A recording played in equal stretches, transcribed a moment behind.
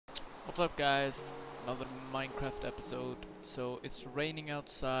What's up, guys? Another Minecraft episode. So it's raining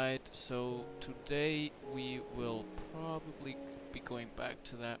outside, so today we will probably be going back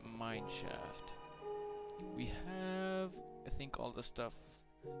to that mine shaft. We have, I think, all the stuff.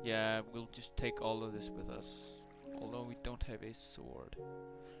 Yeah, we'll just take all of this with us, although we don't have a sword.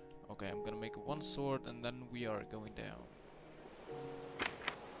 Okay, I'm gonna make one sword and then we are going down.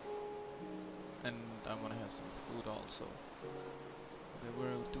 And I'm gonna have some food also. Okay,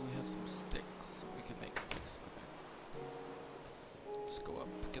 where do we have some sticks? We can make sticks, okay. Let's go up,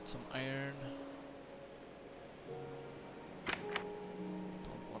 get some iron.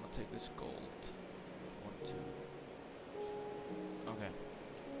 Don't want to take this gold. Want to. Okay.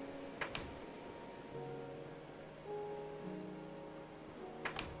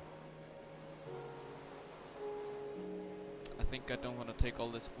 I think I don't want to take all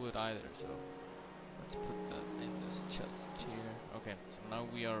this wood either, so let's put that in this chest here. Okay, so now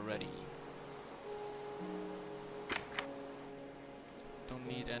we are ready. Don't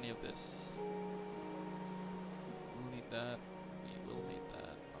need any of this. We'll need that. We will need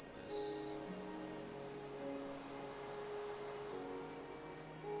that on this.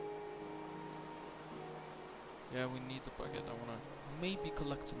 Yeah, we need the bucket. I wanna maybe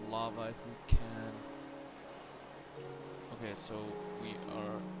collect some lava if we can. Okay, so we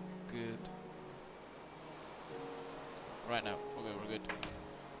are good right now. Okay, we're good.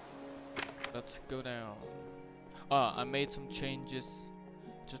 Let's go down. Ah, I made some changes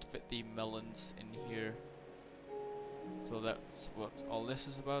just to fit the melons in here. So that's what all this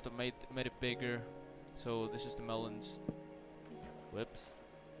is about. I made it bigger. So this is the melons. Whoops.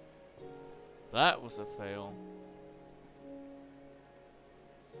 That was a fail.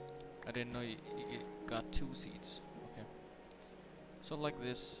 I didn't know you got 2 seeds. Okay. So like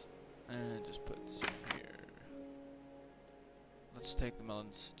this, and just put this here. Let's take the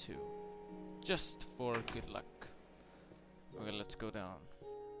melons too, just for good luck. Okay, let's go down.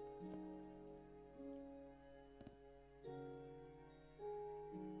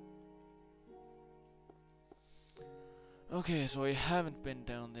 Okay, so I haven't been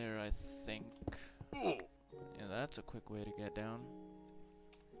down there, I think. Yeah, that's a quick way to get down.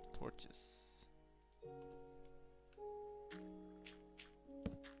 Torches.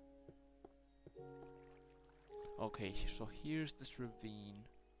 Okay, so here's this ravine.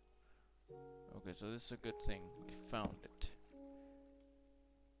 Okay, so this is a good thing. We found it.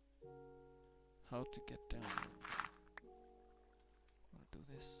 How to get down? Wanna do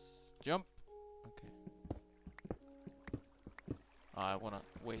this? Jump! Okay. I wanna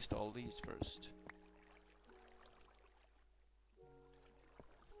waste all these first.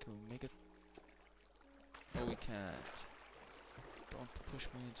 Can we make it? Oh, we can't. Don't push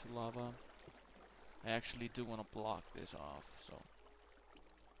me into lava. I actually do want to block this off, so.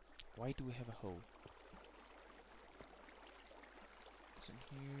 Why do we have a hole? What's in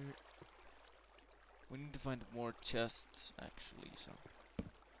here? We need to find more chests, actually, so.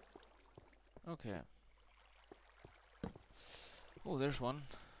 Okay. Oh, there's one.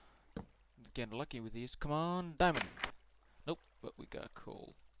 Getting lucky with these. Come on, diamond! Nope, but we got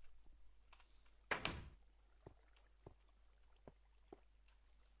coal.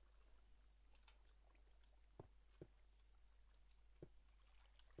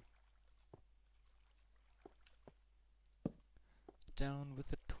 Down with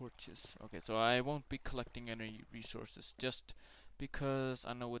the torches. Okay, so I won't be collecting any resources just because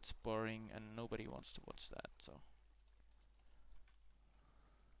I know it's boring and nobody wants to watch that, so.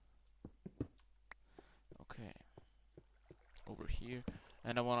 Okay. Over here.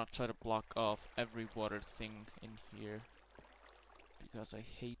 And I want to try to block off every water thing in here because I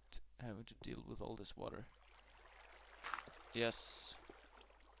hate having to deal with all this water. Yes.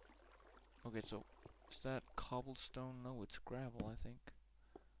 Okay, so is that cobblestone? No, it's gravel, I think.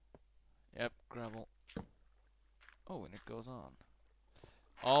 Yep, gravel. Oh, and it goes on.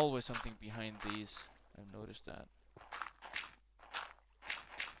 Always something behind these. I've noticed that.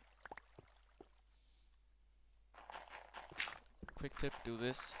 Quick tip, do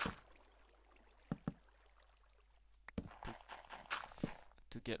this.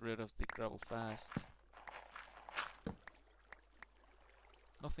 To get rid of the gravel fast.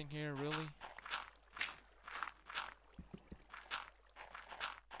 Nothing here, really?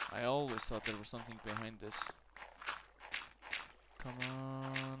 I always thought there was something behind this. Come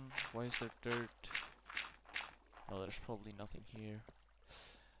on, why is there dirt? No, there's probably nothing here.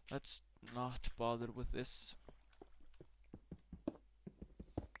 Let's not bother with this.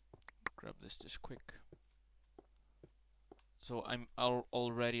 Grab this just quick. So I'm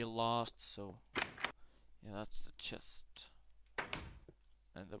already lost, so yeah, that's the chest.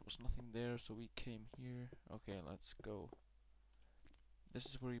 And there was nothing there, so we came here. Okay, let's go. This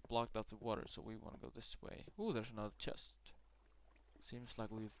is where we blocked off the water, so we want to go this way. Ooh, there's another chest. Seems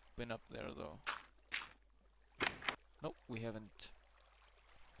like we've been up there, though. Nope, we haven't.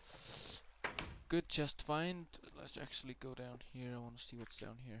 Good chest find. Let's actually go down here. I want to see what's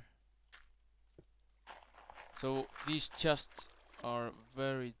down here. So, these chests are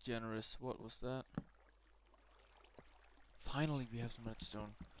very generous. What was that? Finally, we have some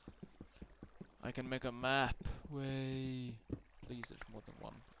redstone. I can make a map. Way. Please, there's more than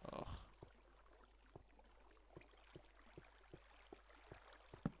one. Ugh.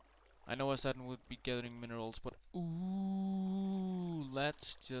 I know I said I would be gathering minerals, but ooh,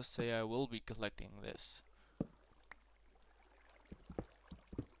 let's just say I will be collecting this.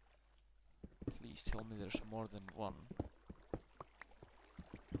 Please tell me there's more than one.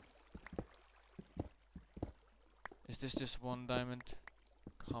 Is this just one diamond?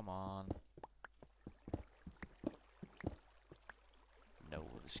 Come on. No,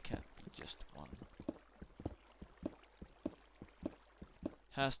 this can't be just one.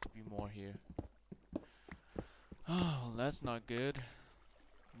 Has to be more here. Oh, that's not good.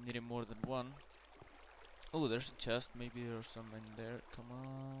 Needed more than one. Oh, there's a chest. Maybe there's some in there. Come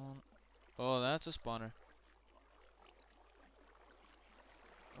on. Oh, that's a spawner.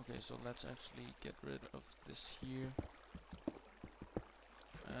 Okay, so let's actually get rid of this here.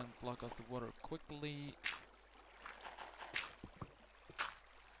 And block off the water quickly.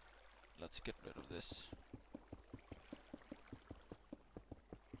 Let's get rid of this.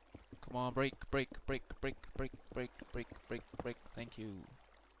 Come on, break, break, break, break, break, break, break, break, break. Thank you.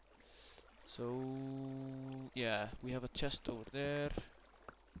 So, yeah, we have a chest over there.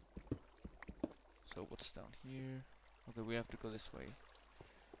 So what's down here? Okay, we have to go this way.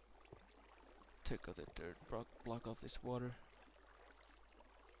 Take out the dirt, block off this water.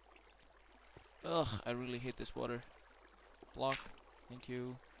 Ugh, I really hate this water. Block, thank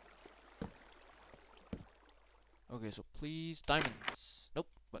you. Okay, so please, diamonds. Nope,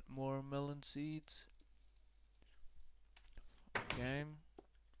 but more melon seeds. Okay.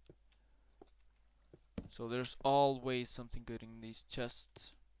 So there's always something good in these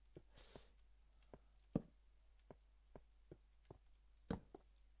chests.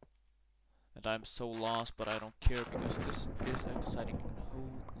 And I'm so lost, but I don't care because this is exciting.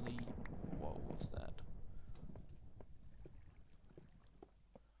 Holy, what was that?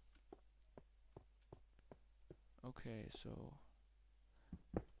 Okay, so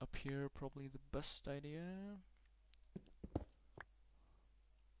up here probably the best idea.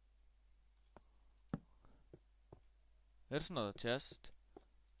 There's another chest.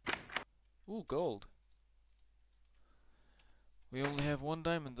 Ooh, gold. We only have one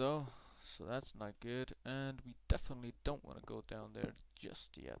diamond though, so that's not good. And we definitely don't want to go down there just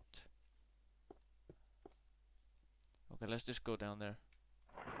yet. Okay, let's just go down there.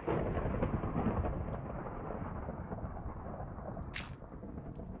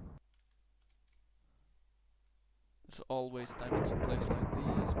 There's always diamonds in places like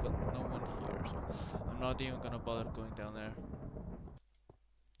these, but no one here, so I'm not even gonna bother going down there.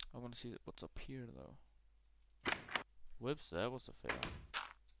 I want to see what's up here though. Whoops, that was a fail.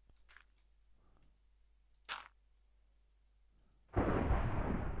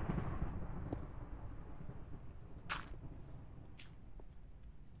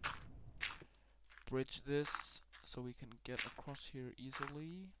 Bridge this so we can get across here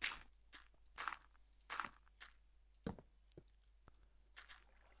easily.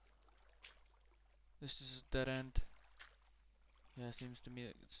 This is a dead end. Yeah, seems to me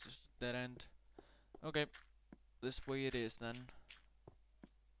that it's just a dead end. Okay, this way it is then.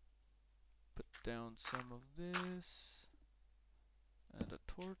 Put down some of this. And a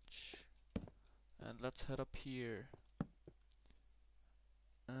torch. And let's head up here.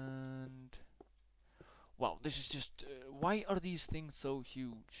 And... wow, this is just... why are these things so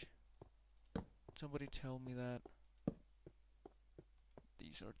huge? Somebody tell me that.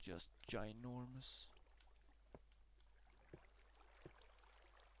 These are just ginormous.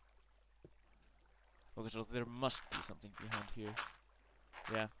 Okay, so there must be something behind here.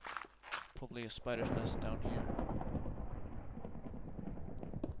 Yeah. Probably a spider's nest down here.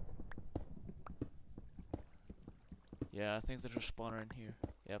 Yeah, I think there's a spawner in here.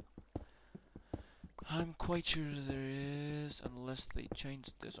 Yep. I'm quite sure there is, unless they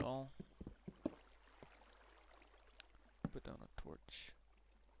changed this all. Put down a torch.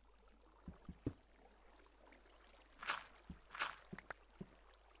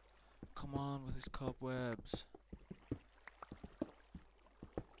 Come on with his cobwebs.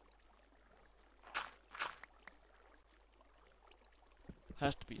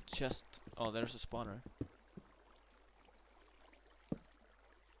 chest. Oh, there's a spawner.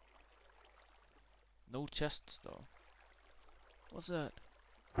 No chests though. What's that?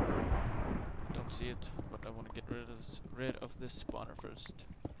 Don't see it, but I want to get rid of this spawner first.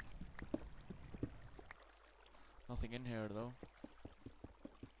 Nothing in here though.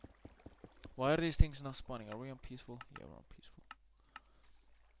 Why are these things not spawning? Are we on peaceful? Yeah, we're on peaceful.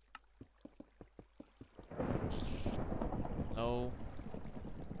 No.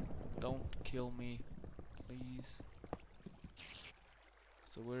 Don't kill me, please.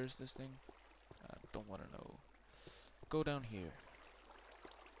 So where is this thing? I don't want to know. Go down here.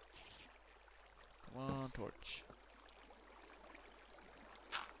 Come on, torch.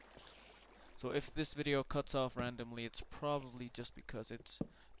 So if this video cuts off randomly, it's probably just because it's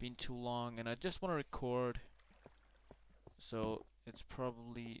been too long and I just want to record. So it's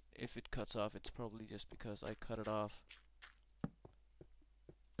probably, if it cuts off, it's probably just because I cut it off.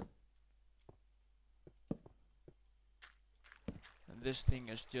 And this thing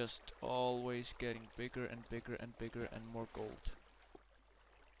is just always getting bigger and bigger and bigger and more gold.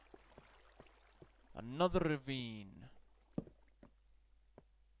 Another ravine.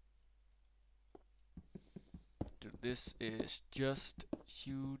 Dude, this is just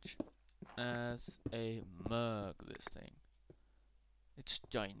huge as a mug, this thing. It's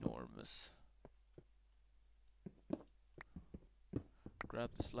ginormous. Grab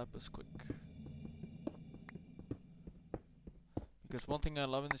this lapis quick. Because one thing I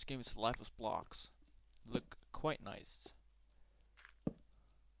love in this game is lapis blocks. Look quite nice.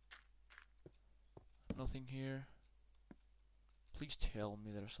 Nothing here. Please tell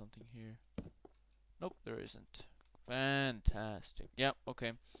me there's something here. Nope, there isn't. Fantastic. Yep,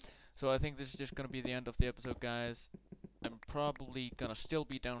 okay. So I think this is just gonna be the end of the episode, guys. I'm probably gonna still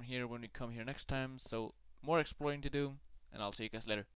be down here when we come here next time, so more exploring to do, and I'll see you guys later.